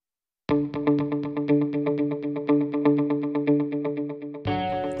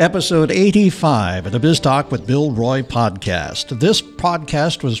Episode 85 of the Biz Talk with Bill Roy podcast. This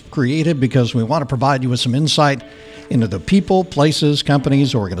podcast was created because we want to provide you with some insight into the people, places,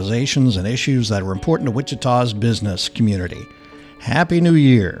 companies, organizations, and issues that are important to Wichita's business community. Happy New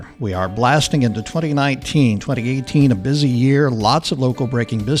Year. We are blasting into 2018, a busy year, lots of local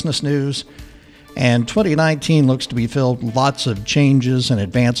breaking business news. And 2019 looks to be filled with lots of changes and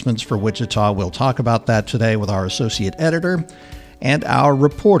advancements for Wichita. We'll talk about that today with our associate editor and our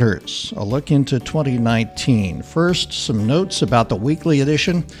reporters. A look into 2019. First, some notes about the weekly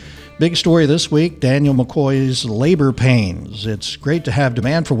edition. Big story this week, Daniel McCoy's labor pains. It's great to have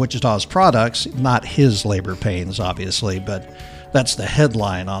demand for Wichita's products, not his labor pains, obviously, but that's the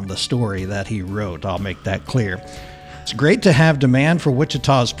headline on the story that he wrote. I'll make that clear. It's great to have demand for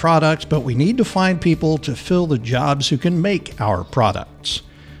Wichita's products, but we need to find people to fill the jobs who can make our products.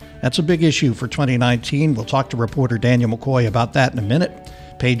 That's a big issue for 2019. We'll talk to reporter Daniel McCoy about that in a minute.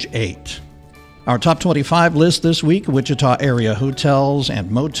 Page 8. Our top 25 list this week, Wichita area hotels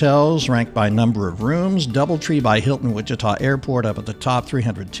and motels ranked by number of rooms. DoubleTree by Hilton Wichita Airport up at the top,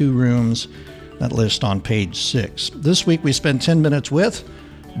 302 rooms. That list on page 6. This week we spend 10 minutes with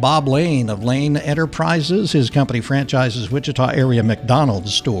Bob Lane of Lane Enterprises. His company franchises Wichita area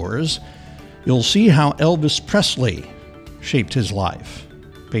McDonald's stores. You'll see how Elvis Presley shaped his life.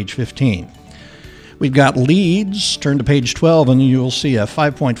 Page 15. We've got leads. Turn to page 12 and you'll see a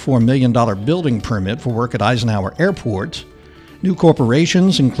 $5.4 million building permit for work at Eisenhower Airport. New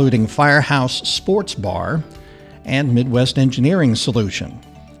corporations including Firehouse Sports Bar and Midwest Engineering Solution.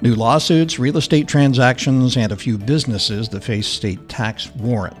 New lawsuits, real estate transactions, and a few businesses that face state tax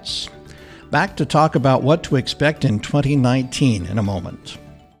warrants. Back to talk about what to expect in 2019 in a moment.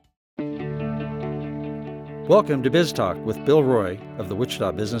 Welcome to Biz Talk with Bill Roy of the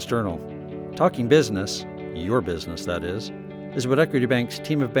Wichita Business Journal. Talking business, your business that is what Equity Bank's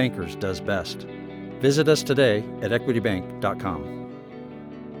team of bankers does best. Visit us today at equitybank.com.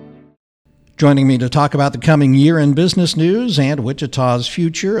 Joining me to talk about the coming year in business news and Wichita's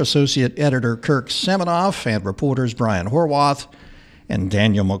future, Associate Editor Kirk Seminoff and reporters Brian Horwath and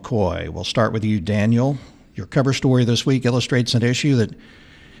Daniel McCoy. We'll start with you, Daniel. Your cover story this week illustrates an issue that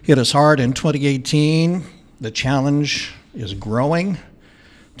hit us hard in 2018. The challenge is growing.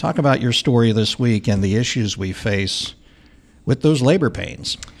 Talk about your story this week and the issues we face with those labor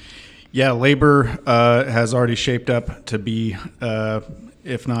pains. Yeah, labor has already shaped up to be,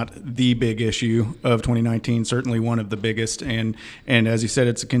 if not the big issue of 2019, certainly one of the biggest. And as you said,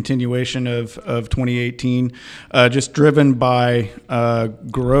 it's a continuation of 2018, just driven by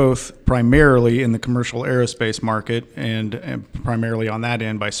growth primarily in the commercial aerospace market and primarily on that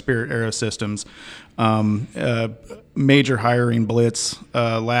end by Spirit AeroSystems. Major hiring blitz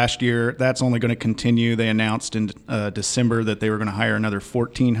last year. That's only going to continue. They announced in December that they were going to hire another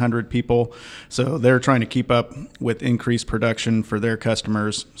 1,400 people. So they're trying to keep up with increased production for their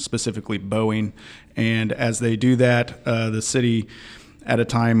customers, specifically Boeing. And as they do that, the city, at a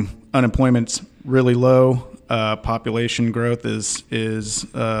time unemployment's really low, population growth is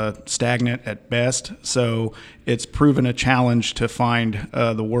stagnant at best. So it's proven a challenge to find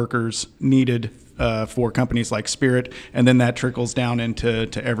the workers needed for companies like Spirit, and then that trickles down into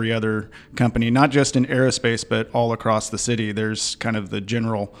every other company, not just in aerospace, but all across the city. There's kind of the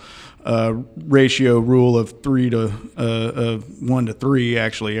general ratio rule of 1 to 3.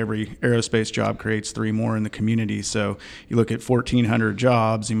 Actually, every aerospace job creates 3 more in the community. So you look at 1,400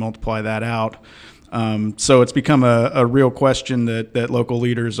 jobs, you multiply that out. So it's become a real question that local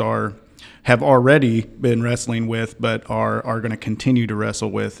leaders have already been wrestling with, but are going to continue to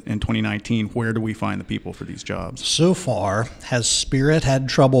wrestle with in 2019. Where do we find the people for these jobs? So far, has Spirit had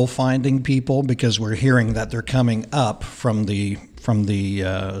trouble finding people? Because we're hearing that they're coming up from the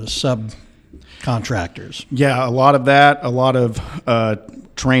subcontractors. Yeah, a lot of that, a lot of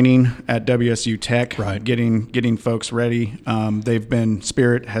training at WSU Tech, right. Getting folks ready.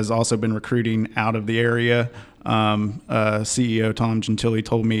 Spirit has also been recruiting out of the area. CEO Tom Gentile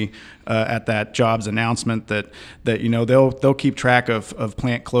told me at that jobs announcement that they'll keep track of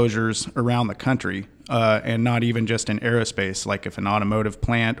plant closures around the country, and not even just in aerospace. Like if an automotive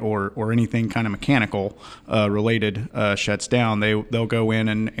plant or anything kind of mechanical related shuts down, they'll go in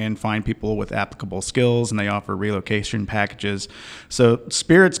and find people with applicable skills, and they offer relocation packages. So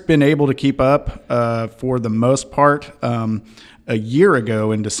Spirit's been able to keep up for the most part. A year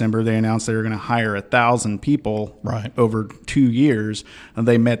ago in December, they announced they were going to hire 1,000 people over 2 years, and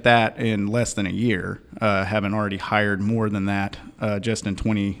they met that in less than a year, having already hired more than that just in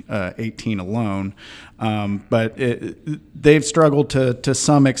 2018 alone. But they've struggled to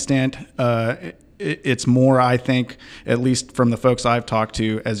some extent it's more, I think, at least from the folks I've talked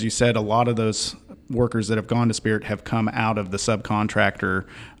to, as you said, a lot of those workers that have gone to Spirit have come out of the subcontractor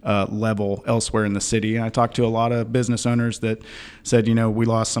level elsewhere in the city. And I talked to a lot of business owners that said, we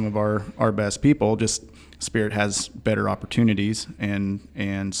lost some of our best people. Just Spirit has better opportunities,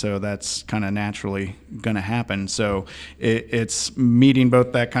 and so that's kind of naturally going to happen. So it's meeting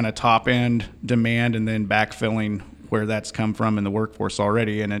both that kind of top end demand and then backfilling where that's come from in the workforce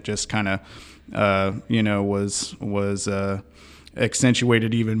already, and it just kind of was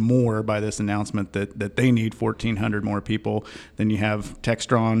accentuated even more by this announcement that they need 1,400 more people. Then you have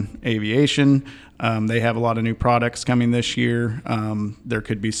Textron Aviation. They have a lot of new products coming this year. There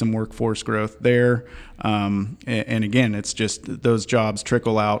could be some workforce growth there. And again, it's just those jobs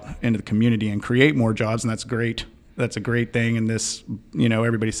trickle out into the community and create more jobs, and that's great. That's a great thing. And this,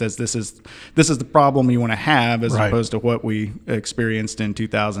 everybody says this is the problem you want to have, as opposed to what we experienced in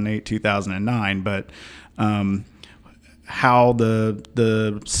 2008, 2009. But how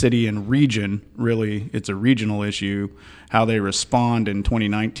the city and region, really, it's a regional issue, how they respond in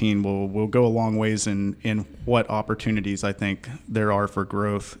 2019 will go a long ways in what opportunities I think there are for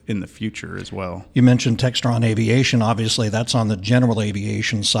growth in the future as well. You mentioned Textron Aviation. Obviously, that's on the general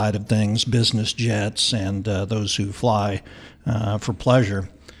aviation side of things, business jets and those who fly for pleasure.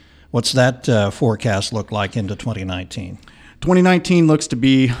 What's that forecast look like into 2019? 2019 looks to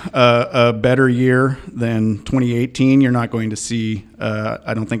be a better year than 2018. You're not going to see,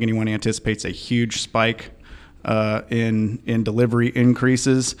 I don't think anyone anticipates a huge spike in delivery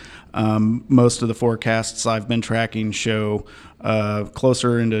increases. Most of the forecasts I've been tracking show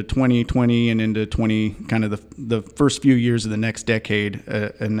closer into 2020 and into kind of the first few years of the next decade,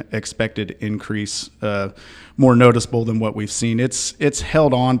 an expected increase more noticeable than what we've seen. It's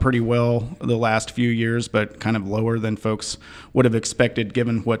held on pretty well the last few years, but kind of lower than folks would have expected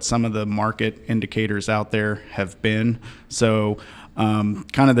given what some of the market indicators out there have been. So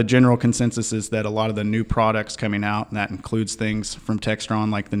kind of the general consensus is that a lot of the new products coming out, and that includes things from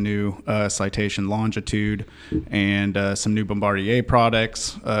Textron like the new Citation Longitude and some new Bombardier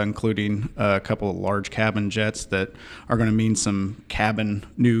products, including a couple of large cabin jets that are going to mean some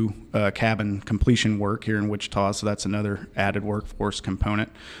new cabin completion work here in Wichita. So that's another added workforce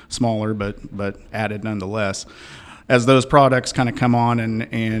component, smaller but added nonetheless. As those products kind of come on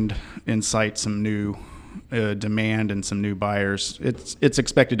and incite some new demand and some new buyers, it's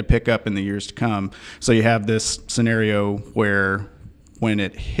expected to pick up in the years to come. So you have this scenario where when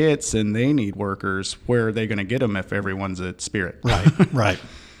it hits and they need workers, where are they going to get them if everyone's at Spirit? Right.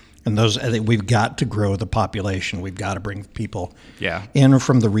 And we've got to grow the population. We've got to bring people in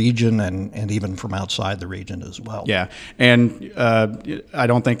from the region and even from outside the region as well. Yeah, and I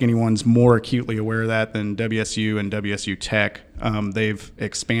don't think anyone's more acutely aware of that than WSU and WSU Tech. They've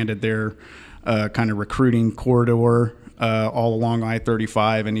expanded their kind of recruiting corridor all along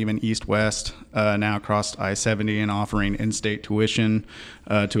I-35 and even east-west, now across I-70, and offering in-state tuition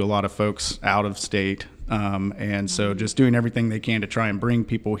to a lot of folks out of state. And so just doing everything they can to try and bring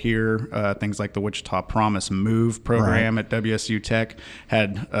people here. Things like the Wichita Promise Move program at WSU Tech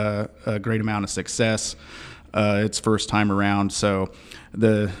had a great amount of success its first time around. So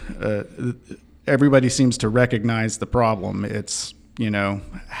everybody seems to recognize the problem. It's,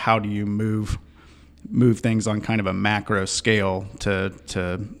 how do you move things on kind of a macro scale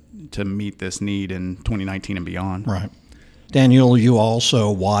to meet this need in 2019 and beyond. Right. Daniel, you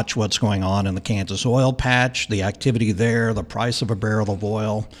also watch what's going on in the Kansas oil patch, the activity there, the price of a barrel of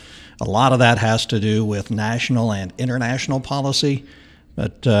oil. A lot of that has to do with national and international policy.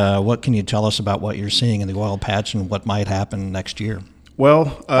 But what can you tell us about what you're seeing in the oil patch and what might happen next year?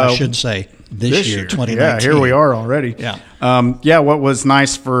 Well, I should say this year, 2019. Yeah, here we are already. Yeah. What was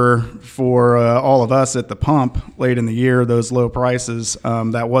nice for all of us at the pump late in the year, those low prices,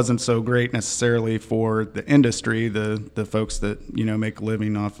 that wasn't so great necessarily for the industry, the folks that make a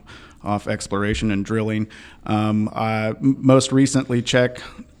living off exploration and drilling. I most recently checked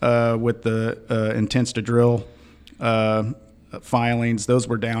with the intents to drill filings. Those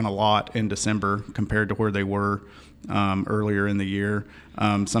were down a lot in December compared to where they were earlier in the year.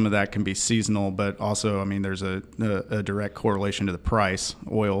 Some of that can be seasonal, but also, there's a direct correlation to the price.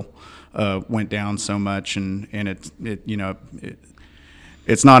 Oil went down so much, and it's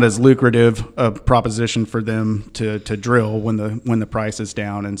not as lucrative a proposition for them to drill when the price is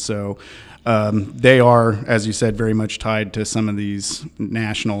down, and so they are, as you said, very much tied to some of these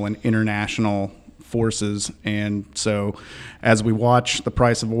national and international forces. And so as we watch the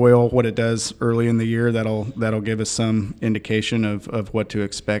price of oil, what it does early in the year, that'll give us some indication of what to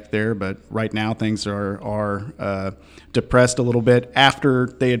expect there. But right now things are depressed a little bit after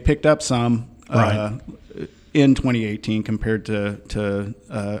they had picked up some Right. In 2018 compared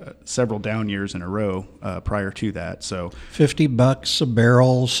to several down years in a row prior to that. So $50 a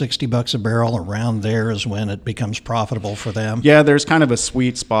barrel, $60 a barrel, around there is when it becomes profitable for them. yeah, there's kind of a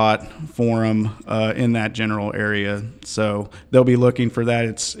sweet spot for them in that general area. So they'll be looking for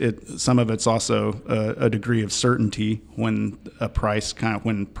that. Some of it's also a degree of certainty when price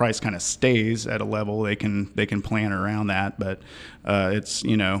kind of stays at a level, they can plan around that. But it's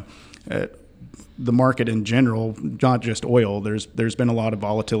the market in general, not just oil. There's been a lot of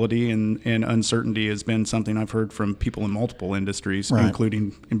volatility, and uncertainty has been something I've heard from people in multiple industries, right,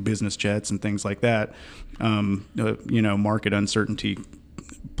 including in business jets and things like that. Market uncertainty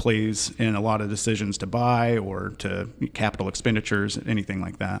plays in a lot of decisions to buy or to capital expenditures, anything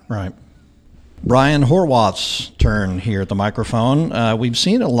like that. Right. Brian Horwath's turn here at the microphone. We've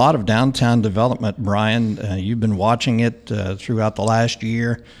seen a lot of downtown development, Brian. You've been watching it throughout the last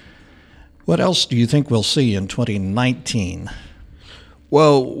year. What else do you think we'll see in 2019?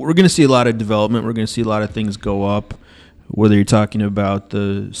 Well, we're going to see a lot of development. We're going to see a lot of things go up, whether you're talking about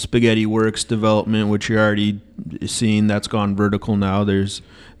the Spaghetti Works development, which you're already seeing. That's gone vertical now. There's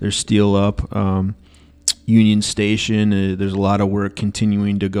steel up. Union Station, there's a lot of work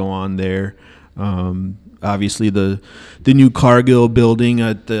continuing to go on there. Obviously, the new Cargill building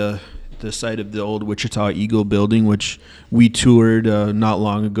at the site of the old Wichita Eagle building, which we toured not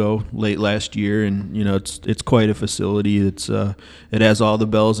long ago, late last year, and it's quite a facility. It has all the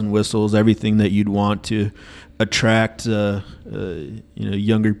bells and whistles, everything that you'd want to attract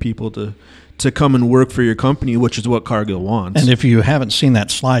younger people to come and work for your company, which is what Cargill wants. And if you haven't seen that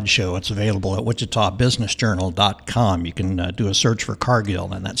slideshow, it's available at wichitabusinessjournal.com. You can do a search for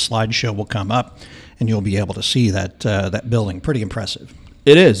Cargill, and that slideshow will come up, and you'll be able to see that building. Pretty impressive.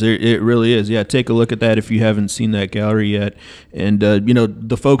 It is. It really is. Yeah, take a look at that if you haven't seen that gallery yet. And,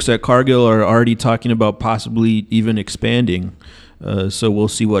 the folks at Cargill are already talking about possibly even expanding. So we'll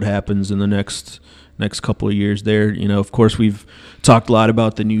see what happens in the next couple of years there. Of course, we've talked a lot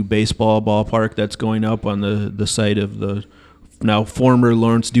about the new baseball ballpark that's going up on the site of the now former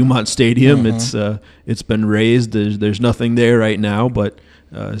Lawrence Dumont Stadium. Mm-hmm. It's been raised. There's nothing there right now, but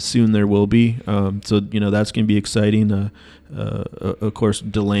soon there will be. So that's going to be exciting. Of course,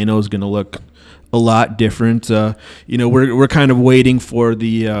 Delano is going to look a lot different. We're kind of waiting for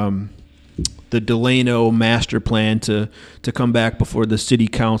the Delano master plan to come back before the city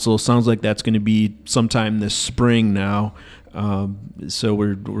council. Sounds like that's going to be sometime this spring now. So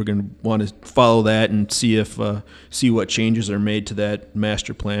we're going to want to follow that and see what changes are made to that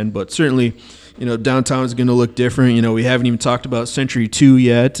master plan. But certainly, downtown is going to look different. We haven't even talked about Century 2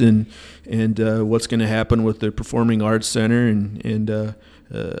 yet, and what's going to happen with the Performing Arts Center and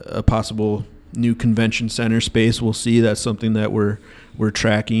a possible new convention center space. We'll see. That's something that we're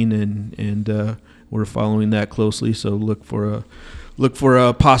tracking and we're following that closely. So look for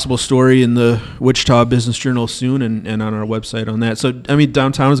a possible story in the Wichita Business Journal soon and on our website on that. So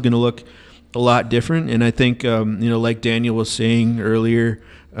downtown is going to look a lot different, and I think like Daniel was saying earlier,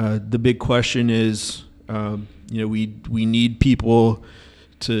 the big question is we need people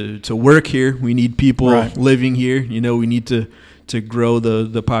to work here. We need people right. living here. We need to grow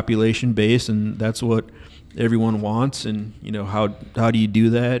the population base, and that's what everyone wants. And how do you do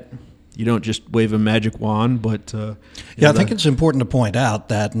that? You don't just wave a magic wand, but I think it's important to point out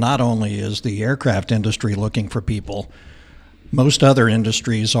that not only is the aircraft industry looking for people, most other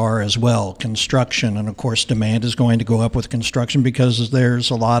industries are as well. Construction, and of course demand is going to go up with construction because there's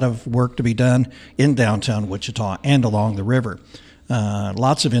a lot of work to be done in downtown Wichita and along the river.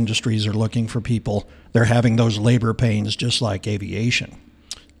 Lots of industries are looking for people. They're having those labor pains just like aviation.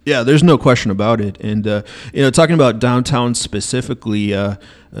 Yeah, there's no question about it. And, talking about downtown specifically, I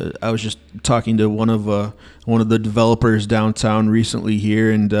was just talking to one of the developers downtown recently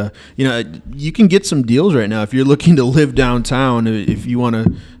here. And, you can get some deals right now if you're looking to live downtown. If you want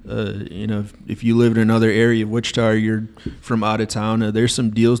to, if you live in another area of Wichita or you're from out of town, there's some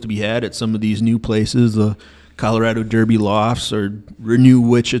deals to be had at some of these new places. Colorado Derby Lofts or Renew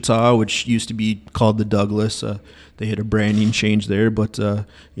Wichita, which used to be called the Douglas. They had a branding change there, but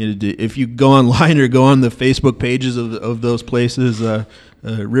if you go online or go on the Facebook pages of those places,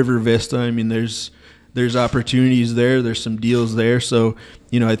 River Vista, there's opportunities there. There's some deals there. So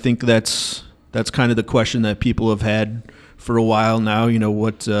I think that's kind of the question that people have had for a while now.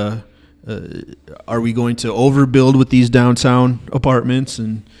 What are we going to overbuild with these downtown apartments?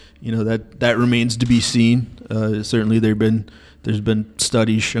 And that remains to be seen. Certainly, there's been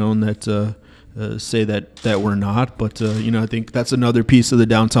studies shown that say that we're not, but I think that's another piece of the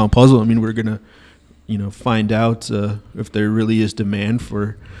downtown puzzle. We're gonna find out if there really is demand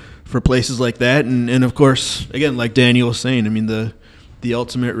for places like that. And of course, again, like Daniel was saying, I mean, the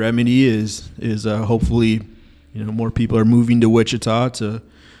ultimate remedy is hopefully, more people are moving to Wichita to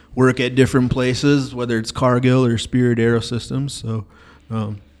work at different places, whether it's Cargill or Spirit Aerosystems. So,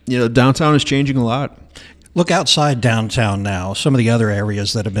 downtown is changing a lot. Look outside downtown now. Some of the other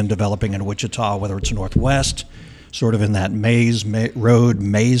areas that have been developing in Wichita, whether it's Northwest, sort of in that Maze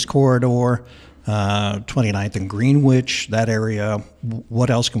corridor, 29th and Greenwich, that area. What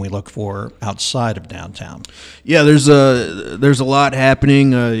else can we look for outside of downtown? Yeah, there's a lot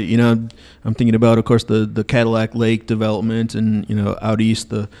happening. I'm thinking about, of course, the Cadillac Lake development, and out east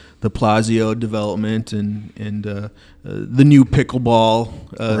the Plazio development, and the new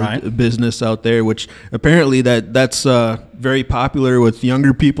pickleball business out there, which apparently that's very popular with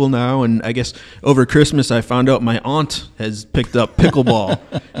younger people now. And I guess over Christmas I found out my aunt has picked up pickleball,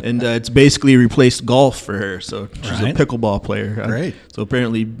 and it's basically replaced golf for her. So she's a pickleball player. Great. So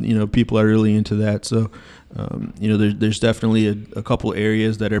apparently, people are really into that. So, there's definitely a couple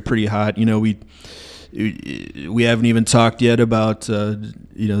areas that are pretty hot. We haven't even talked yet about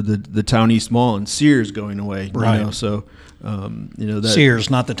the Town East Mall and Sears going away. Right. So that Sears,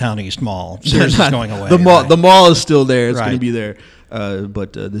 not the Town East Mall. Sears is going away. The mall is still there. It's going to be there.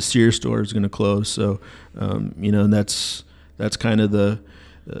 But the Sears store is going to close. So and that's kind of the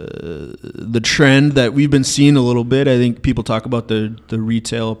trend that we've been seeing a little bit. I think people talk about the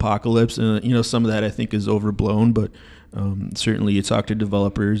retail apocalypse, and some of that I think is overblown. But certainly, you talk to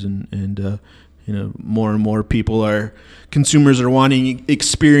developers, and more and more consumers are wanting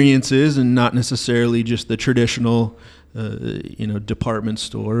experiences, and not necessarily just the traditional department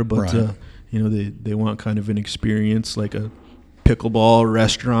store, but they want kind of an experience like a pickleball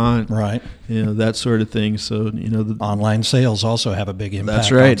restaurant, right? That sort of thing. So the online sales also have a big impact.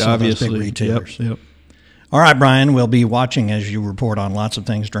 That's right. On some obviously, of those big retailers. Yep. All right, Brian. We'll be watching as you report on lots of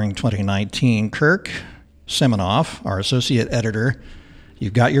things during 2019. Kirk Seminoff, our associate editor.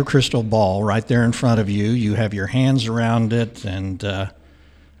 You've got your crystal ball right there in front of you. You have your hands around it, and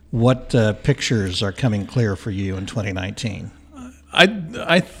what pictures are coming clear for you in 2019?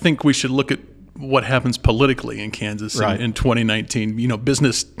 I think we should look at what happens politically in Kansas in 2019.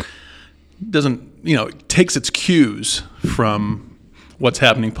 Business doesn't, takes its cues from what's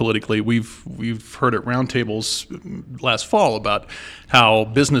happening politically. We've heard at roundtables last fall about how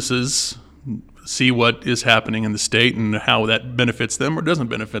businesses see what is happening in the state and how that benefits them or doesn't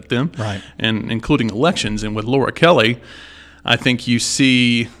benefit them, right? And including elections. And with Laura Kelly, I think you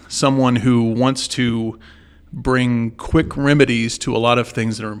see someone who wants to bring quick remedies to a lot of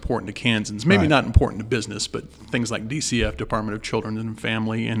things that are important to Kansans. Maybe not important to business, but things like DCF, Department of Children and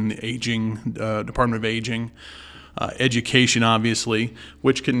Family, and Aging, Department of Aging, education, obviously,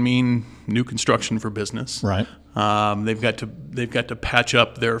 which can mean new construction for business. Right. They've got to patch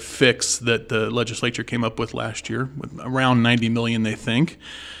up their fix that the legislature came up with last year, with around $90 million, they think.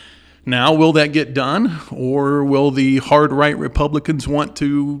 Now, will that get done, or will the hard right Republicans want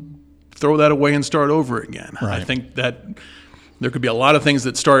to throw that away and start over again? Right. I think that there could be a lot of things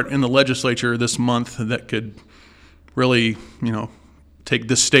that start in the legislature this month that could really, take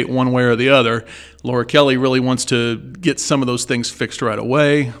this state one way or the other. Laura Kelly really wants to get some of those things fixed right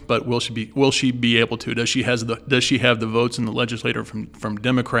away, but will she be able to? Does she have the votes in the legislature from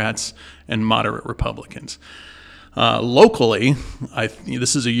Democrats and moderate Republicans? Locally,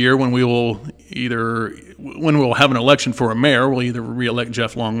 this is a year when we'll have an election for a mayor. We'll either reelect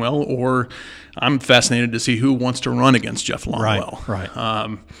Jeff Longwell, or I'm fascinated to see who wants to run against Jeff Longwell.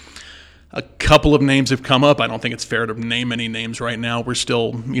 Right. A couple of names have come up. I don't think it's fair to name any names right now. We're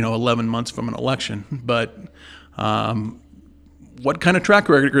still, 11 months from an election. But what kind of track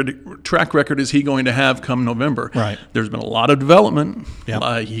record is he going to have come November? Right. There's been a lot of development.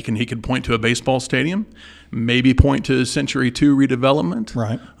 Yep. He could point to a baseball stadium, maybe point to Century 2 redevelopment.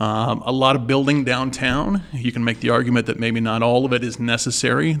 Right. A lot of building downtown. You can make the argument that maybe not all of it is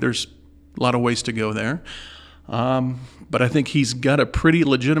necessary. There's a lot of ways to go there. But I think he's got a pretty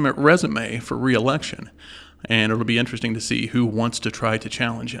legitimate resume for re-election, and it'll be interesting to see who wants to try to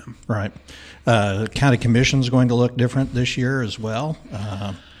challenge him. Right. County Commission's going to look different this year as well.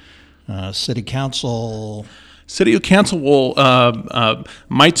 City Council will,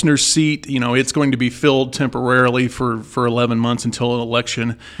 Meitzner's seat, it's going to be filled temporarily for 11 months until an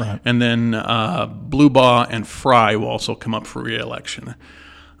election. Right. And then Blubaugh and Fry will also come up for re-election.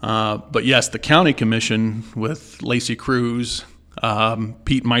 But yes, the county commission with Lacey Cruz,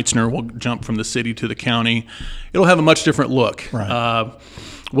 Pete Meitzner will jump from the city to the county. It'll have a much different look. Right.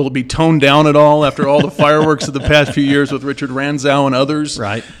 Will it be toned down at all after all the fireworks of the past few years with Richard Ranzau and others?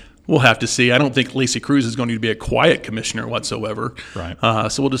 Right. We'll have to see. I don't think Lacey Cruz is going to be a quiet commissioner whatsoever. Right.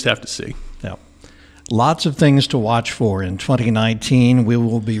 So we'll just have to see. Yeah. Lots of things to watch for in 2019. We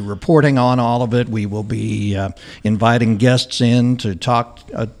will be reporting on all of it. We will be inviting guests in to talk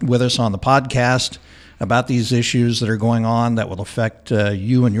with us on the podcast about these issues that are going on that will affect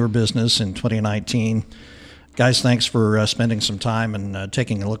you and your business in 2019. Guys, thanks for spending some time and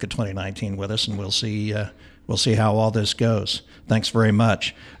taking a look at 2019 with us, and we'll see how all this goes. Thanks very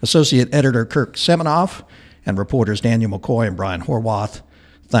much. Associate Editor Kirk Seminoff and reporters Daniel McCoy and Brian Horwath,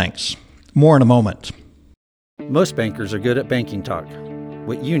 thanks. More in a moment. Most bankers are good at banking talk.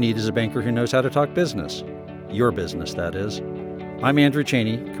 What you need is a banker who knows how to talk business. Your business, that is. I'm Andrew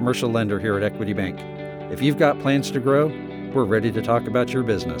Cheney, commercial lender here at Equity Bank. If you've got plans to grow, we're ready to talk about your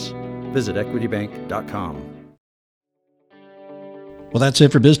business. Visit equitybank.com. Well, that's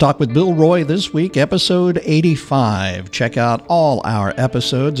it for Biz Talk with Bill Roy this week, episode 85. Check out all our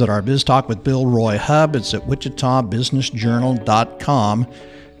episodes at our Biz Talk with Bill Roy hub. It's at wichitabusinessjournal.com.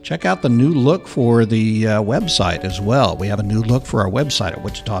 Check out the new look for the website as well. We have a new look for our website at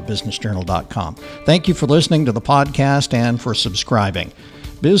wichitabusinessjournal.com. Thank you for listening to the podcast and for subscribing.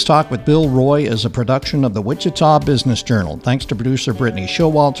 Biz Talk with Bill Roy is a production of the Wichita Business Journal. Thanks to producer Brittany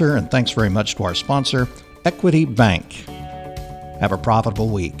Showalter, and thanks very much to our sponsor, Equity Bank. Have a profitable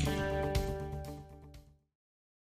week.